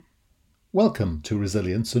Welcome to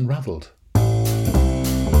Resilience Unravelled.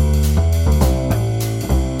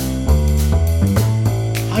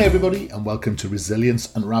 Hi everybody and welcome to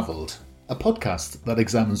Resilience Unravelled, a podcast that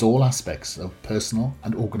examines all aspects of personal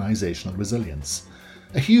and organisational resilience.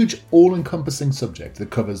 A huge all-encompassing subject that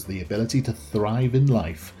covers the ability to thrive in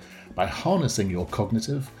life by harnessing your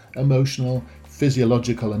cognitive, emotional,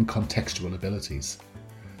 physiological and contextual abilities.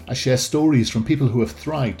 I share stories from people who have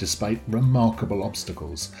thrived despite remarkable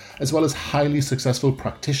obstacles, as well as highly successful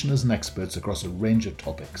practitioners and experts across a range of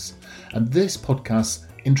topics. And this podcast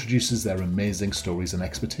introduces their amazing stories and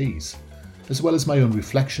expertise, as well as my own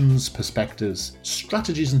reflections, perspectives,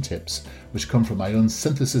 strategies and tips, which come from my own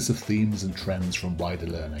synthesis of themes and trends from wider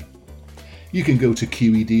learning. You can go to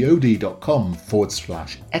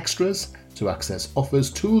qedod.com/extras to access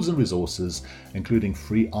offers, tools and resources, including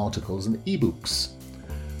free articles and ebooks.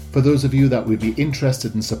 For those of you that would be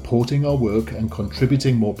interested in supporting our work and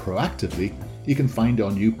contributing more proactively, you can find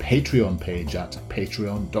our new Patreon page at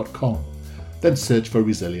patreon.com. Then search for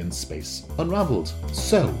Resilience Space Unravelled.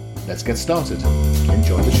 So, let's get started.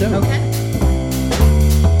 Enjoy the show. Okay.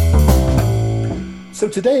 So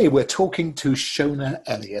today we're talking to Shona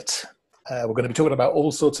Elliott. We're going to be talking about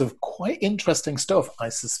all sorts of quite interesting stuff, I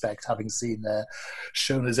suspect, having seen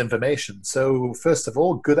Shona's information. So first of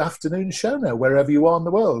all, good afternoon, Shona, wherever you are in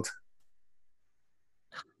the world.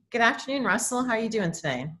 Good afternoon, Russell. How are you doing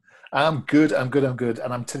today? I'm good. And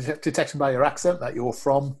I'm detecting by your accent that you're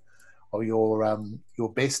from, or you're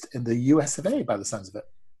based in the US of A, by the sounds of it.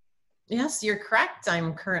 Yes, you're correct.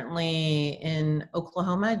 I'm currently in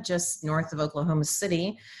Oklahoma, just north of Oklahoma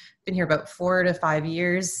City. Been here about 4 to 5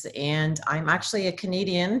 years, and I'm actually a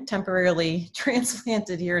Canadian, temporarily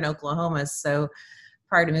transplanted here in Oklahoma. So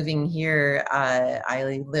prior to moving here, I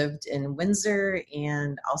lived in Windsor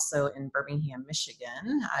and also in Birmingham,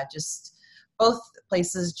 Michigan, just both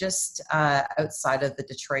places just outside of the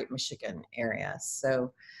Detroit, Michigan area.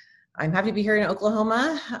 So I'm happy to be here in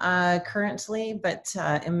Oklahoma currently, but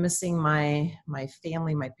am missing my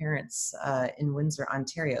family, my parents in Windsor,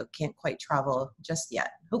 Ontario. Can't quite travel just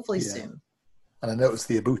yet. Hopefully soon. And I noticed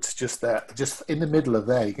the boots just there, just in the middle of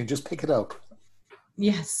there. You can just pick it up.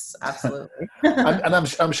 Yes, absolutely. and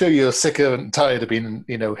I'm sure you're sick and tired of being,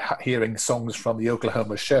 hearing songs from the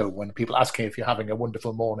Oklahoma show when people asking if you're having a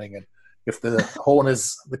wonderful morning and if the corn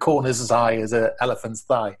is as high as an elephant's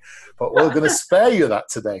thigh. But we're going to spare you that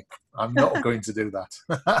today. I'm not going to do that.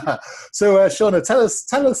 So, Shona, tell us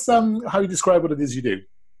how you describe what it is you do.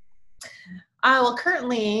 Well,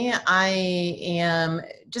 currently I am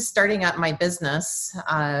just starting up my business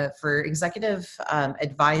for executive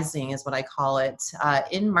advising is what I call it.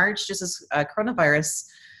 In March, just as coronavirus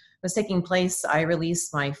was taking place, I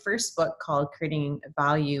released my first book called Creating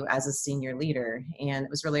Value as a Senior Leader. And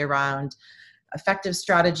it was really around effective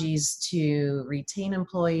strategies to retain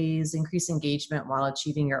employees, increase engagement while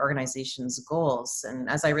achieving your organization's goals. And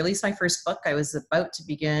as I released my first book, I was about to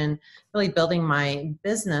begin really building my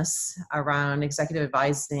business around executive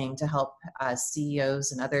advising to help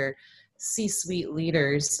CEOs and other C-suite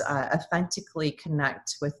leaders authentically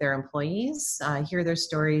connect with their employees, hear their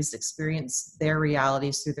stories, experience their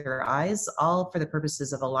realities through their eyes, all for the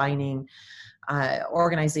purposes of aligning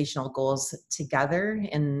organizational goals together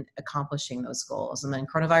in accomplishing those goals. And then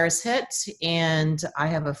coronavirus hit, and I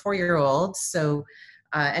have a 4-year-old, so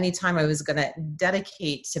anytime I was going to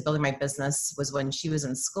dedicate to building my business was when she was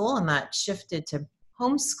in school, and that shifted to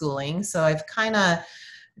homeschooling. So I've kind of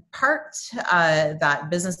parked that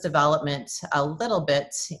business development a little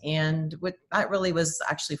bit, and that really was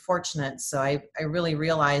actually fortunate. So I really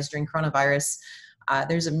realized during coronavirus,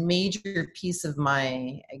 there's a major piece of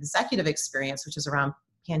my executive experience, which is around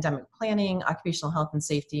pandemic planning, occupational health and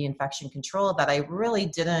safety, infection control, that I really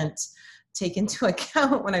didn't take into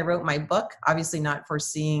account when I wrote my book, obviously not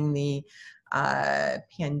foreseeing the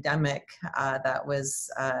pandemic that was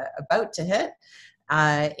about to hit.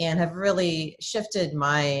 And have really shifted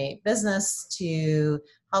my business to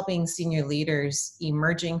helping senior leaders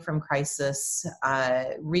emerging from crisis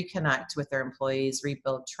reconnect with their employees,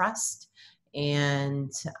 rebuild trust,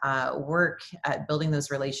 and work at building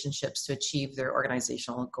those relationships to achieve their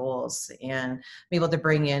organizational goals. And be able to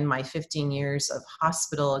bring in my 15 years of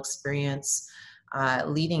hospital experience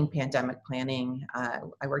leading pandemic planning. I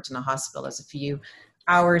worked in a hospital as a few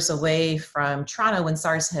hours away from Toronto when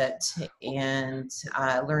SARS hit, and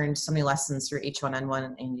learned so many lessons through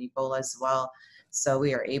H1N1 and Ebola as well. So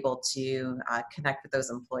we are able to connect with those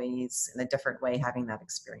employees in a different way, having that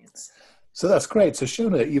experience. So that's great. So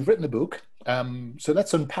Shona, you've written a book. So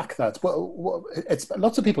let's unpack that. Well, it's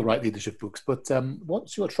lots of people write leadership books, but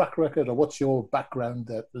what's your track record, or what's your background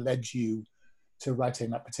that led you to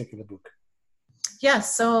writing that particular book?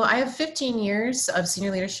 Yes, so I have 15 years of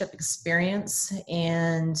senior leadership experience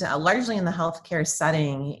and largely in the healthcare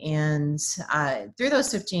setting. And through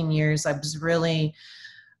those 15 years, I was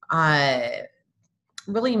uh,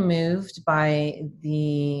 really moved by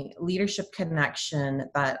the leadership connection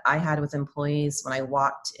that I had with employees when I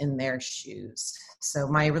walked in their shoes. So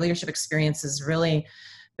my leadership experience has really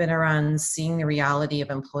been around seeing the reality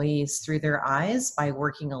of employees through their eyes by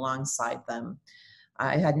working alongside them.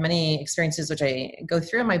 I had many experiences, which I go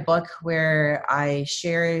through in my book, where I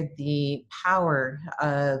share the power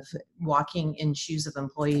of walking in shoes of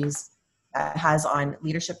employees has on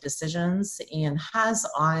leadership decisions and has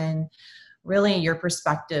on really your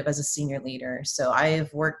perspective as a senior leader. So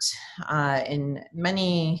I've worked in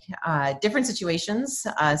many different situations,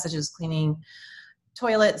 such as cleaning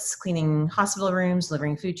toilets, cleaning hospital rooms,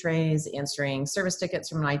 delivering food trays, answering service tickets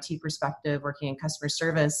from an IT perspective, working in customer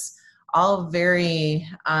service, all very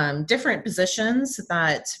different positions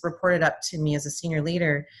that reported up to me as a senior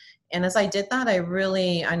leader. And as I did that, I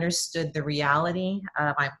really understood the reality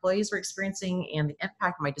my employees were experiencing and the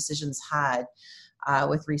impact my decisions had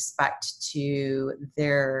with respect to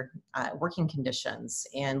their working conditions,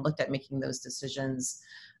 and looked at making those decisions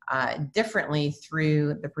differently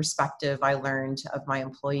through the perspective I learned of my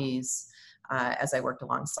employees as I worked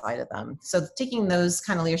alongside of them. So taking those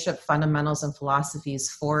kind of leadership fundamentals and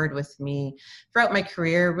philosophies forward with me throughout my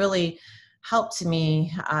career really helped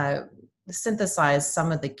me synthesize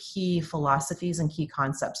some of the key philosophies and key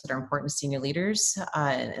concepts that are important to senior leaders.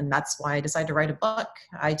 And that's why I decided to write a book.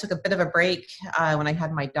 I took a bit of a break when I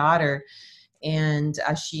had my daughter. And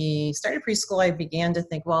as she started preschool, I began to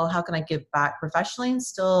think, well, how can I give back professionally and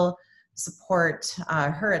still support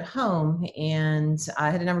her at home? And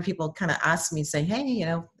I had a number of people kind of ask me, say, hey,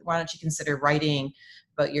 why don't you consider writing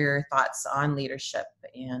about your thoughts on leadership?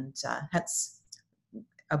 And hence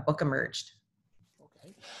a book emerged.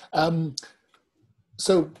 Okay.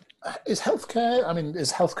 So is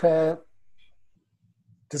healthcare,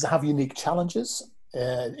 does it have unique challenges?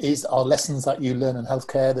 Are lessons that you learn in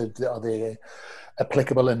healthcare, are they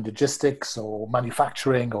applicable in logistics or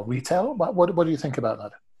manufacturing or retail? What do you think about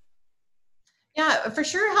that? Yeah, for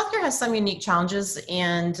sure. Healthcare has some unique challenges,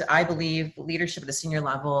 and I believe leadership at the senior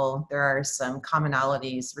level, there are some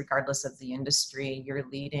commonalities regardless of the industry you're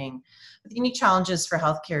leading. But the unique challenges for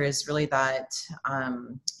healthcare is really that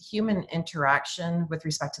human interaction with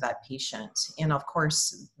respect to that patient, and of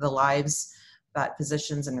course, the lives that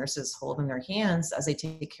physicians and nurses hold in their hands as they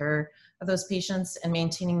take care of those patients, and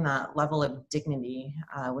maintaining that level of dignity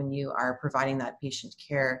when you are providing that patient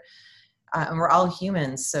care. And we're all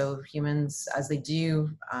humans, so humans, as they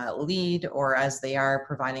do lead or as they are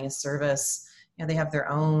providing a service, they have their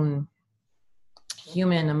own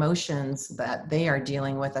human emotions that they are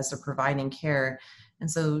dealing with as they're providing care. And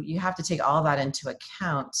so you have to take all that into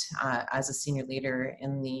account as a senior leader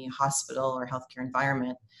in the hospital or healthcare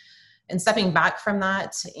environment. And stepping back from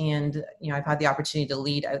that, and I've had the opportunity to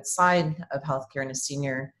lead outside of healthcare in a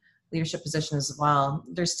senior leadership position as well.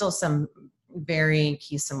 There's still some very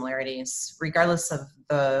key similarities, regardless of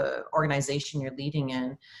the organization you're leading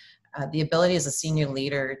in. The ability as a senior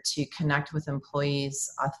leader to connect with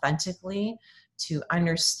employees authentically, to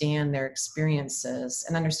understand their experiences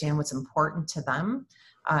and understand what's important to them,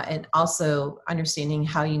 and also understanding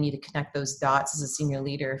how you need to connect those dots as a senior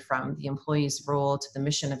leader from the employee's role to the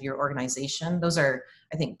mission of your organization. Those are,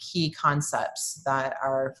 I think, key concepts that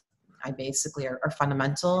are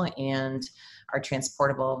fundamental and are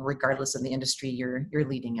transportable regardless of the industry you're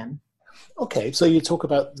leading in. Okay, so you talk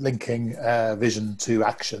about linking vision to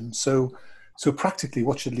action. So practically,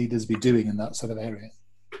 what should leaders be doing in that sort of area?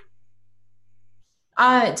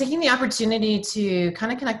 Taking the opportunity to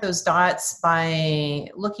kind of connect those dots by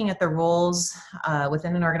looking at the roles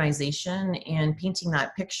within an organization and painting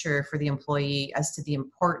that picture for the employee as to the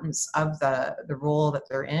importance of the role that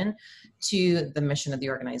they're in to the mission of the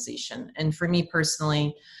organization. And for me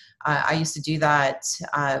personally, I used to do that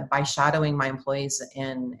by shadowing my employees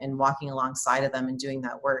and walking alongside of them and doing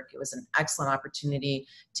that work. It was an excellent opportunity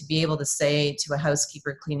to be able to say to a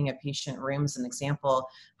housekeeper cleaning a patient room, as an example,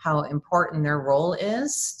 how important their role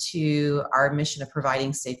is to our mission of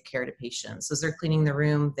providing safe care to patients. So as they're cleaning the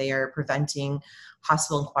room, they are preventing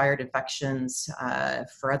hospital-acquired infections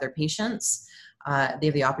for other patients. They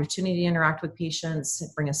have the opportunity to interact with patients,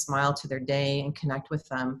 bring a smile to their day, and connect with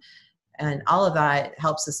them. And all of that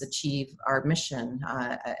helps us achieve our mission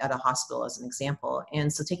at a hospital, as an example.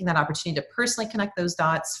 And so taking that opportunity to personally connect those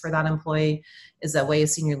dots for that employee is a way a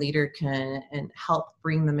senior leader can help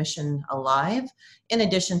bring the mission alive, in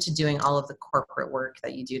addition to doing all of the corporate work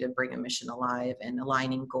that you do to bring a mission alive and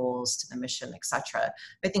aligning goals to the mission, etc.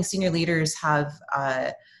 I think senior leaders have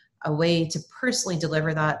a way to personally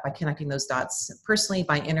deliver that by connecting those dots personally,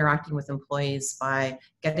 by interacting with employees, by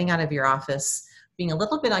getting out of your office, being a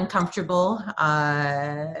little bit uncomfortable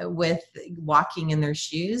with walking in their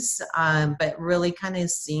shoes, but really kind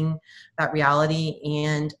of seeing that reality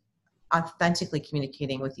and authentically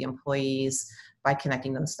communicating with the employees by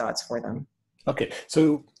connecting those dots for them. Okay,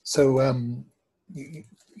 so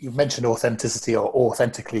you've mentioned authenticity or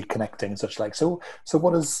authentically connecting and such like. So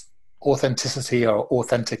what does authenticity or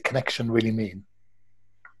authentic connection really mean?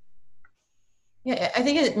 Yeah, I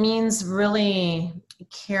think it means really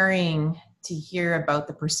caring to hear about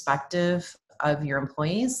the perspective of your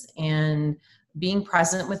employees and being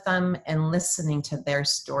present with them and listening to their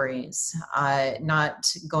stories,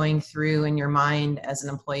 not going through in your mind as an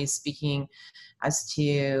employee speaking as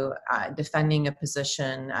to defending a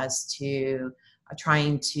position, as to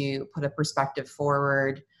trying to put a perspective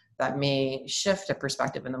forward that may shift a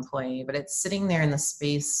perspective of an employee, but it's sitting there in the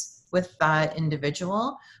space with that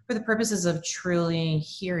individual for the purposes of truly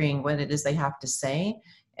hearing what it is they have to say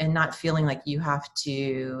and not feeling like you have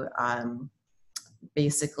to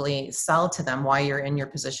basically sell to them why you're in your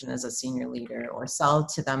position as a senior leader or sell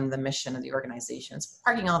to them the mission of the organization. It's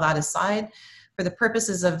parking all that aside for the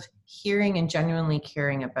purposes of hearing and genuinely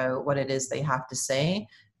caring about what it is they have to say,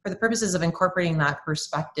 for the purposes of incorporating that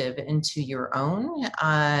perspective into your own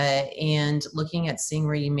and looking at seeing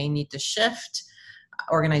where you may need to shift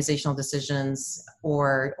organizational decisions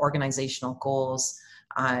or organizational goals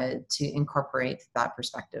to incorporate that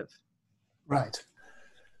perspective. Right.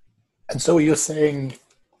 And so you're saying,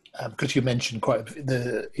 because you mentioned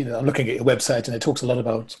I'm looking at your website and it talks a lot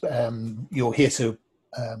about you're here to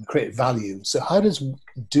create value. So how does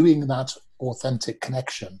doing that authentic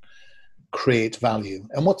connection create value?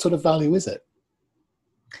 And what sort of value is it?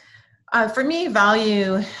 For me,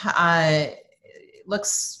 value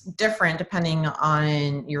looks different depending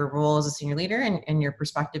on your role as a senior leader and your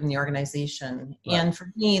perspective in the organization. Right. And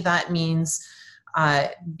for me, that means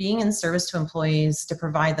being in service to employees to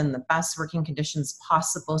provide them the best working conditions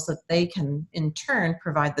possible so that they can in turn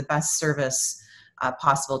provide the best service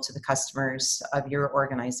possible to the customers of your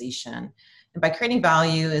organization. And by creating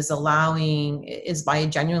value is by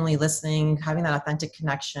genuinely listening, having that authentic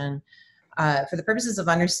connection for the purposes of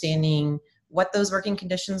understanding what those working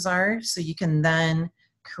conditions are, so you can then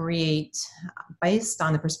create, based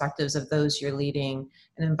on the perspectives of those you're leading,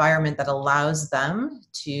 an environment that allows them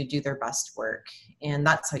to do their best work. And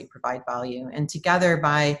that's how you provide value. And together,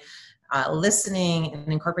 by listening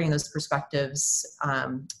and incorporating those perspectives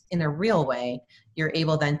in a real way, you're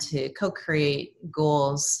able then to co-create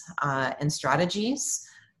goals and strategies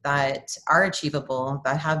that are achievable,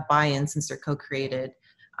 that have buy-in since they're co-created,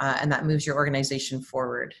 and that moves your organization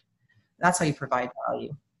forward. That's how you provide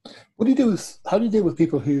value. How do you deal with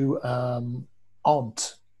people who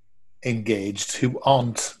aren't engaged, who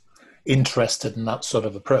aren't interested in that sort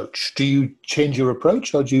of approach? Do you change your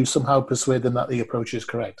approach, or do you somehow persuade them that the approach is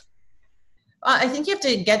correct? I think you have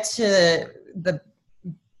to get to the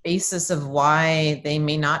basis of why they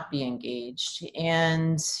may not be engaged.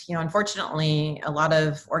 And, unfortunately, a lot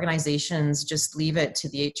of organizations just leave it to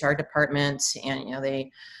the HR department and,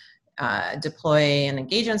 they deploy an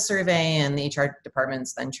engagement survey, and the HR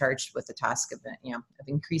department's then charged with the task of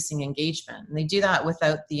increasing engagement. And they do that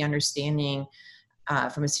without the understanding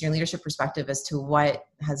from a senior leadership perspective as to what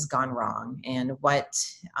has gone wrong and what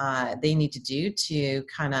they need to do to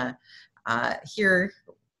kind of hear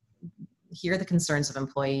the concerns of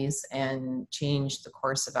employees and change the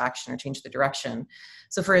course of action or change the direction.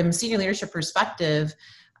 So from a senior leadership perspective,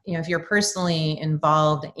 if you're personally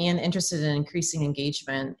involved and interested in increasing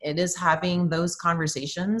engagement, it is having those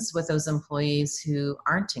conversations with those employees who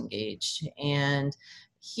aren't engaged and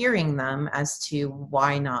hearing them as to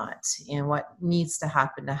why not and what needs to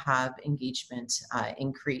happen to have engagement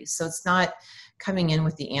increase. So it's not coming in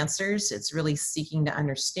with the answers, it's really seeking to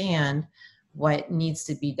understand what needs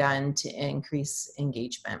to be done to increase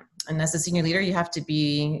engagement. And as a senior leader, you have to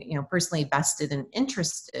be, personally vested and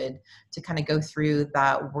interested to kind of go through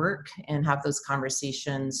that work and have those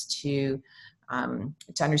conversations to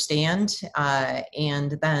understand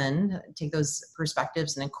and then take those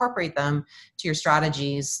perspectives and incorporate them to your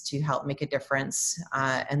strategies to help make a difference.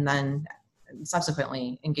 And then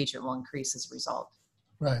subsequently, engagement will increase as a result.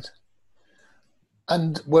 Right.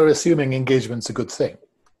 And we're assuming engagement's a good thing.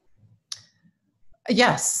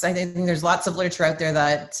 Yes, I think there's lots of literature out there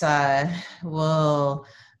that will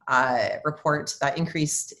report that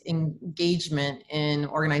increased engagement in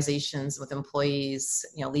organizations with employees,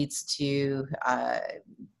 leads to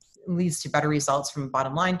better results from a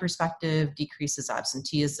bottom line perspective, decreases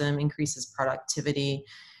absenteeism, increases productivity,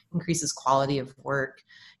 increases quality of work.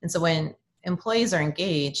 And so when employees are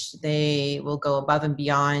engaged, they will go above and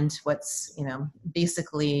beyond what's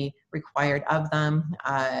basically required of them.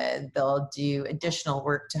 They'll do additional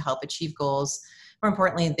work to help achieve goals. More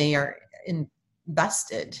importantly, they are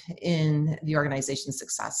invested in the organization's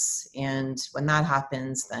success. And when that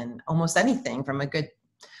happens, then almost anything from a good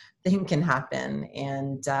thing can happen.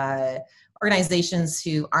 And organizations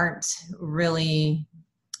who aren't really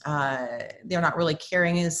they're not really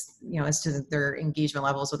caring as to their engagement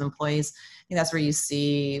levels with employees, I think that's where you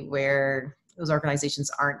see where those organizations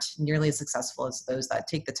aren't nearly as successful as those that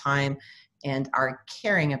take the time and are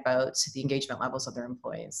caring about the engagement levels of their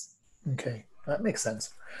employees. Okay, that makes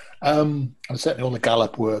sense. And certainly all the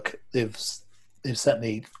Gallup work, they've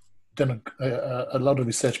certainly done a lot of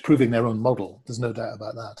research proving their own model. There's no doubt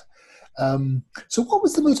about that. So what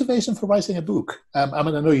was the motivation for writing a book? I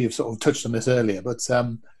know you've sort of touched on this earlier, but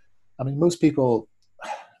most people,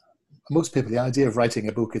 the idea of writing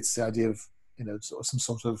a book, it's the idea of, sort of some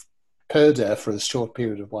sort of purdah for a short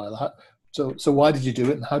period of while. So why did you do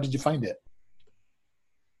it, and how did you find it?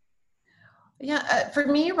 Yeah, for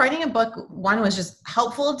me, writing a book, one, was just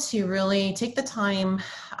helpful to really take the time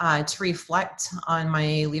to reflect on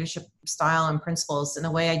my leadership style and principles in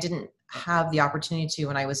a way I didn't have the opportunity to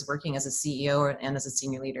when I was working as a CEO and as a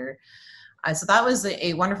senior leader. So that was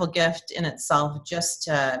a wonderful gift in itself, just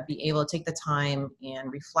to be able to take the time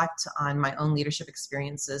and reflect on my own leadership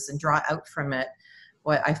experiences and draw out from it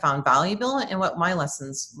what I found valuable and what my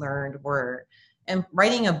lessons learned were. And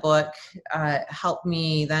writing a book helped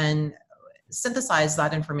me then synthesize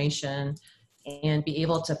that information and be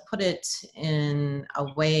able to put it in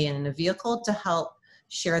a way, in a vehicle, to help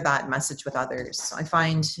share that message with others. I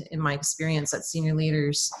find in my experience that senior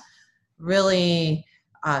leaders really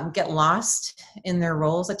get lost in their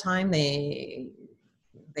roles at times. They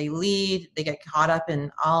lead, they get caught up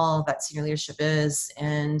in all that senior leadership is,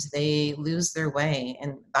 and they lose their way.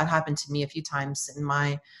 And that happened to me a few times in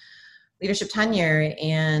my leadership tenure.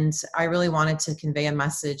 And I really wanted to convey a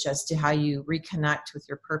message as to how you reconnect with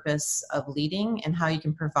your purpose of leading and how you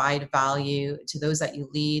can provide value to those that you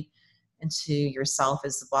lead and to yourself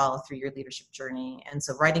as well through your leadership journey. And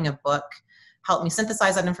so writing a book helped me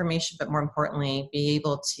synthesize that information, but more importantly, be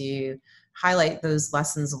able to highlight those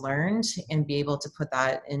lessons learned and be able to put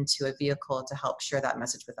that into a vehicle to help share that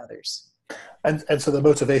message with others. And so the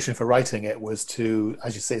motivation for writing it was to,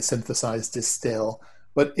 as you say, synthesize, distill.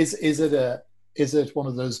 But is it one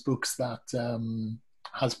of those books that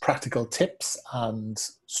has practical tips and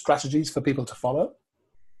strategies for people to follow?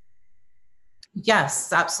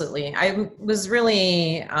 Yes, absolutely. I was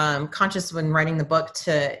really conscious when writing the book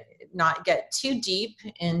to not get too deep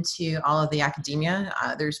into all of the academia.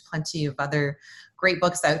 There's plenty of other great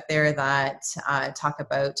books out there that talk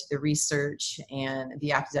about the research and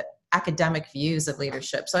the academic views of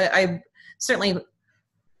leadership. So I certainly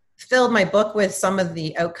filled my book with some of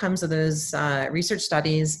the outcomes of those research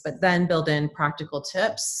studies, but then build in practical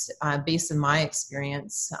tips based on my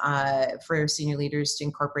experience for senior leaders to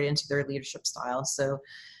incorporate into their leadership style. So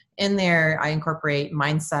in there, I incorporate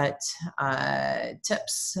mindset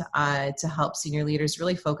tips to help senior leaders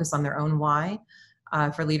really focus on their own why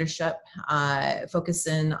for leadership, focus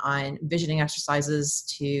in on visioning exercises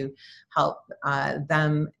to help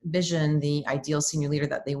them vision the ideal senior leader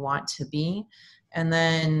that they want to be, and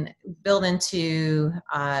then build into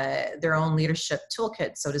their own leadership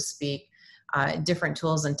toolkit, so to speak, different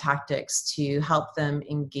tools and tactics to help them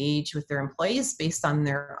engage with their employees based on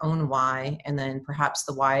their own why, and then perhaps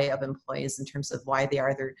the why of employees in terms of why they are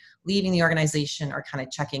either leaving the organization or kind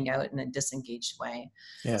of checking out in a disengaged way.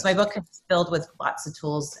 Yeah. So my book is filled with lots of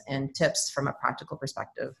tools and tips from a practical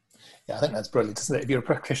perspective. Yeah, I think that's brilliant, isn't it? If you're a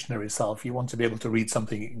practitioner yourself, you want to be able to read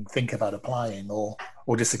something you can think about applying or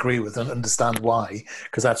disagree with and understand why,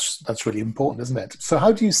 because that's really important, isn't it? So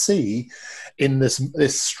how do you see in this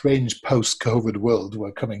strange post-COVID world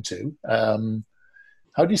we're coming to,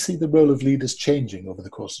 how do you see the role of leaders changing over the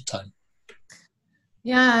course of time?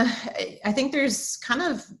 Yeah, I think there's kind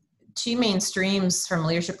of two main streams from a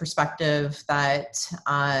leadership perspective that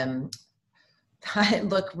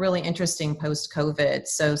look really interesting post-COVID.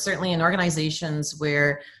 So certainly in organizations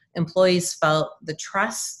where employees felt the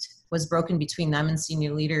trust was broken between them and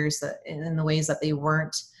senior leaders in the ways that they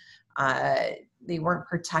weren't they weren't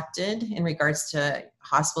protected in regards to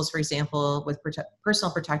hospitals, for example, with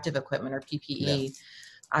personal protective equipment or PPE.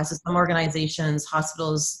 Yeah. So some organizations,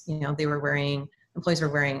 hospitals, employees were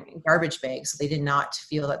wearing garbage bags, so they did not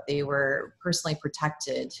feel that they were personally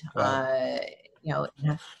protected. Right.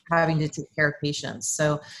 Having to take care of patients.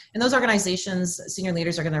 So in those organizations, senior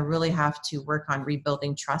leaders are going to really have to work on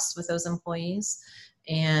rebuilding trust with those employees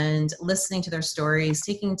and listening to their stories,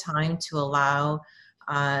 taking time to allow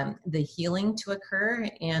the healing to occur.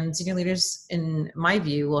 And senior leaders, in my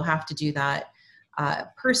view, will have to do that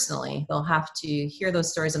personally. They'll have to hear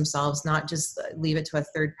those stories themselves, not just leave it to a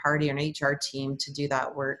third party or an HR team to do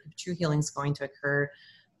that work. If true healing is going to occur,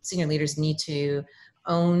 senior leaders need to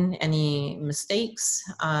own any mistakes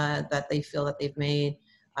that they feel that they've made,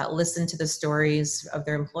 listen to the stories of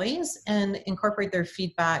their employees, and incorporate their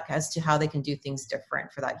feedback as to how they can do things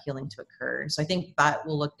different for that healing to occur. So I think that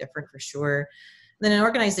will look different for sure. And then in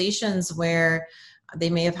organizations where they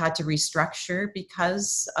may have had to restructure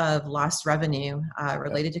because of lost revenue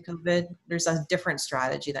related to COVID, there's a different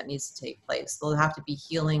strategy that needs to take place. They'll have to be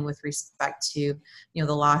healing with respect to, the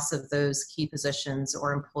loss of those key positions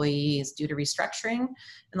or employees due to restructuring,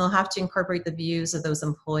 and they'll have to incorporate the views of those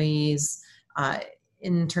employees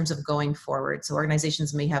in terms of going forward. So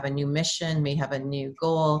organizations may have a new mission, may have a new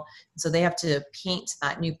goal. So they have to paint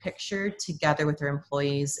that new picture together with their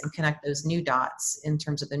employees and connect those new dots in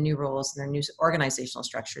terms of the new roles and their new organizational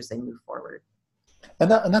structures they move forward. And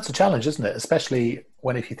that's a challenge, isn't it? Especially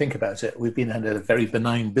when, if you think about it, we've been in a very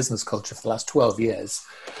benign business culture for the last 12 years.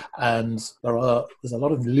 And there's a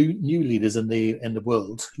lot of new leaders in the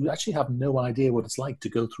world who actually have no idea what it's like to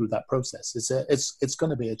go through that process. It's going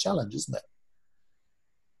to be a challenge, isn't it?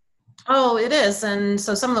 Oh, it is. And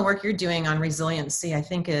so some of the work you're doing on resiliency, I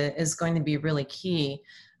think, is going to be really key.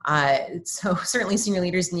 So certainly senior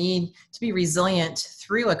leaders need to be resilient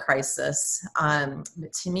through a crisis.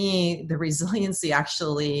 But to me, the resiliency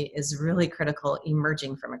actually is really critical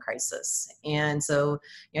emerging from a crisis. And so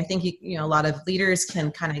I think, a lot of leaders can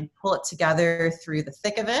kind of pull it together through the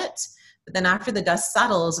thick of it. But then after the dust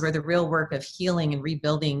settles, where the real work of healing and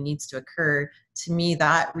rebuilding needs to occur, to me,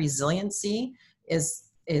 that resiliency is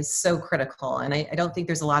so critical. And I don't think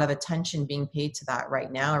there's a lot of attention being paid to that right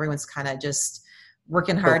now. Everyone's kind of just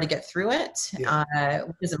working hard to get through it,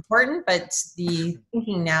 which is important, but the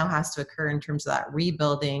thinking now has to occur in terms of that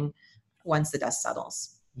rebuilding once the dust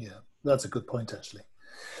settles. Yeah, that's a good point, actually.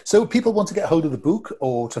 So people want to get hold of the book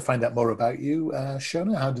or to find out more about you,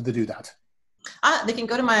 Shona, how do they do that? They can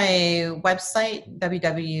go to my website,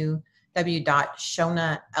 www.shonaelliott,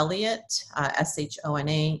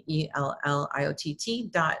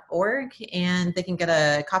 ShonaElliott.org, and they can get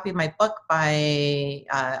a copy of my book by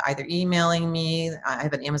either emailing me. I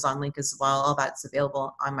have an Amazon link as well. All that's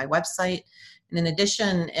available on my website. And in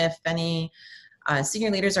addition, if any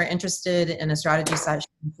senior leaders are interested in a strategy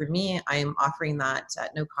session for me, I am offering that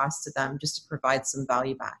at no cost to them, just to provide some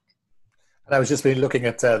value back. And I was just been looking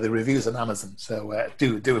at the reviews on Amazon, so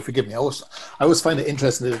do forgive me. I always find it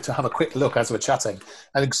interesting to have a quick look as we're chatting,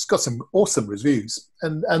 and it's got some awesome reviews,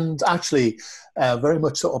 and actually very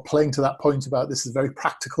much sort of playing to that point about this is very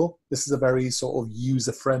practical. This is a very sort of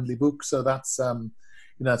user-friendly book, so that's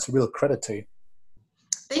it's a real credit to you.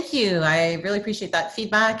 Thank you. I really appreciate that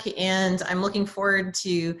feedback, and I'm looking forward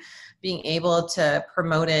to being able to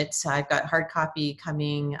promote it. I've got hard copy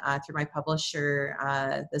coming through my publisher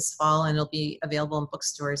this fall, and it'll be available in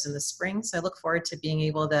bookstores in the spring. So I look forward to being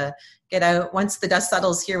able to get out once the dust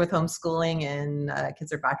settles here with homeschooling and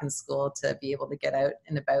kids are back in school, to be able to get out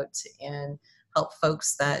and about and help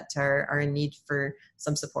folks that are in need for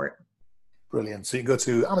some support. Brilliant. So you can go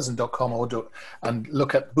to Amazon.com and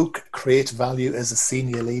look at book Create Value as a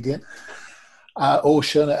Senior Leader, or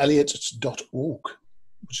ShonaElliott.org,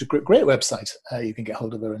 which is a great website. You can get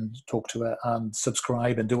hold of her and talk to her and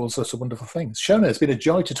subscribe and do all sorts of wonderful things. Shona, it's been a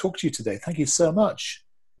joy to talk to you today. Thank you so much.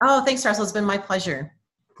 Oh, thanks, Russell. It's been my pleasure.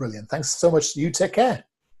 Brilliant. Thanks so much. You take care.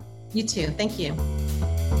 You too. Thank you.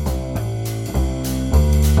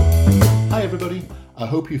 Hi, everybody. I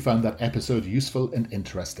hope you found that episode useful and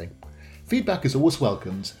interesting. Feedback is always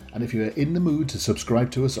welcomed, and if you are in the mood to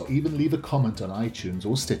subscribe to us or even leave a comment on iTunes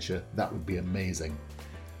or Stitcher, that would be amazing.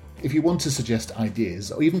 If you want to suggest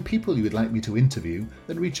ideas or even people you would like me to interview,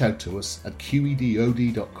 then reach out to us at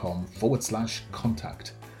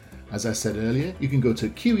qedod.com/contact. As I said earlier, you can go to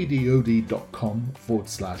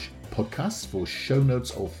qedod.com/podcast for show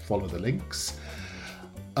notes or follow the links.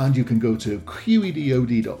 And you can go to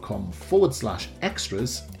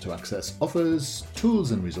qedod.com/extras to access offers,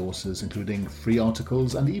 tools and resources, including free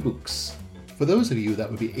articles and ebooks. For those of you that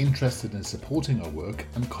would be interested in supporting our work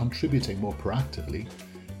and contributing more proactively,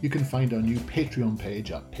 you can find our new Patreon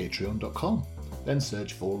page at patreon.com. Then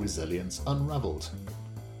search for Resilience Unravelled.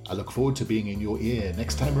 I look forward to being in your ear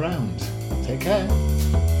next time around. Take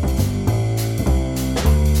care.